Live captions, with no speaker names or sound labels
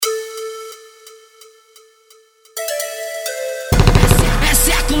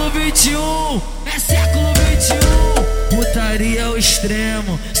XXI, é século XXI. Putaria ao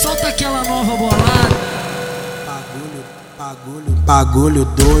extremo, solta aquela nova bolada. Bagulho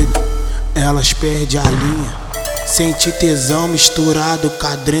doido, elas perdem a linha. Sente tesão misturado com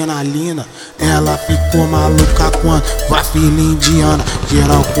adrenalina. Ela ficou maluca quando vai filha indiana.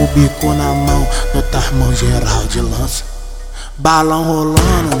 Geral com o bico na mão, no tarmão geral de lança. Balão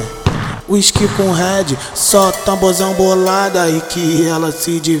rolando, né? Whisky com red, só tamborzão bolada e que ela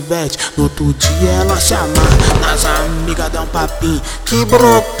se diverte. No outro dia ela chama nas amigas, dá um papinho que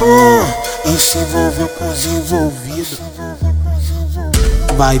brotou e se envolveu com os envolvidos.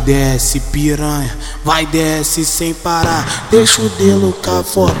 Vai desce piranha, vai desce sem parar. Deixa o Deluca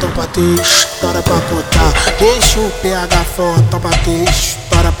fortão pra ter história pra contar. Deixa o PH fortão pra ter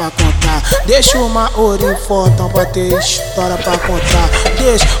história pra contar. Deixa o Maori fortão pra ter história pra contar.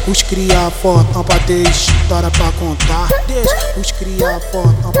 Deixa os cria fortão pra ter história pra contar. Deixa os cria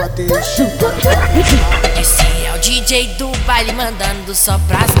fortão pra ter história pra contar. Esse é o DJ do baile mandando só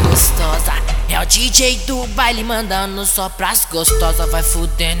pras gostosas. É o DJ do baile mandando só pras gostosas. Vai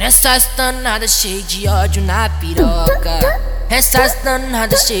fudendo essas danadas cheias de ódio na piroca. Essas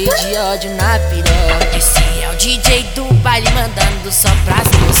danadas cheias de ódio na piroca. Esse é o DJ do baile mandando só pras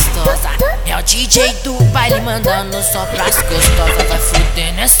gostosas. É o DJ do baile mandando só pras gostosas. Vai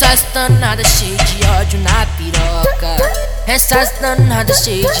fudendo essas danadas cheias de ódio na piroca. Essas danadas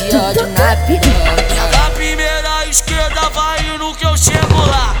cheias de ódio na piroca. Pega a primeira esquerda, vai no que eu chego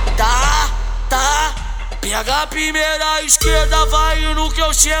lá, tá? Tá? Pega a primeira esquerda, vai no que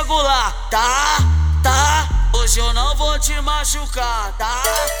eu chego lá, tá? Tá? Hoje eu não vou te machucar, tá?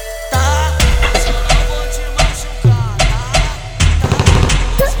 Tá? Hoje eu não vou te machucar,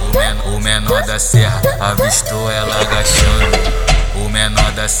 tá? O menor da serra avistou ela agachando. O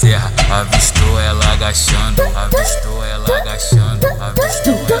menor da serra avistou ela agachando. Avistou ela agachando.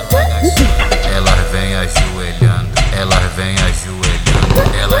 Avistou ela agachando. Elas vêm ajoelhando. Elas vêm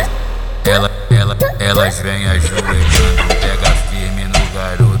ajoelhando. Elas vêm ajoelhando. Pega firme no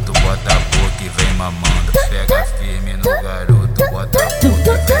garoto, bota a boca e vem mamando. Pega firme no garoto, bota a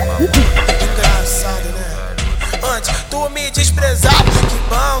boca e vem mamando. Engraçado, né? Antes tu me desprezava, que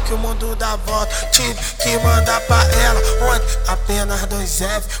bom que o mundo dá volta. Tive que mandar pra ela. Ontem apenas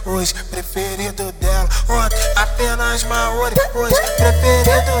 2F, hoje preferido dela. Ontem apenas Maori, hoje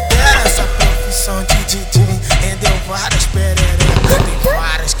preferido dela. Essa profissão de DJ rendeu várias pererecas. Tem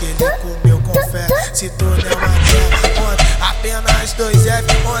várias que ele comeu com fé, se tu não é uma dela. Ontem apenas 2F,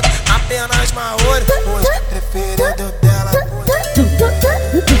 ontem apenas Maori, hoje preferido dela. Hoje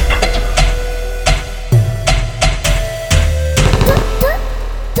preferido dela.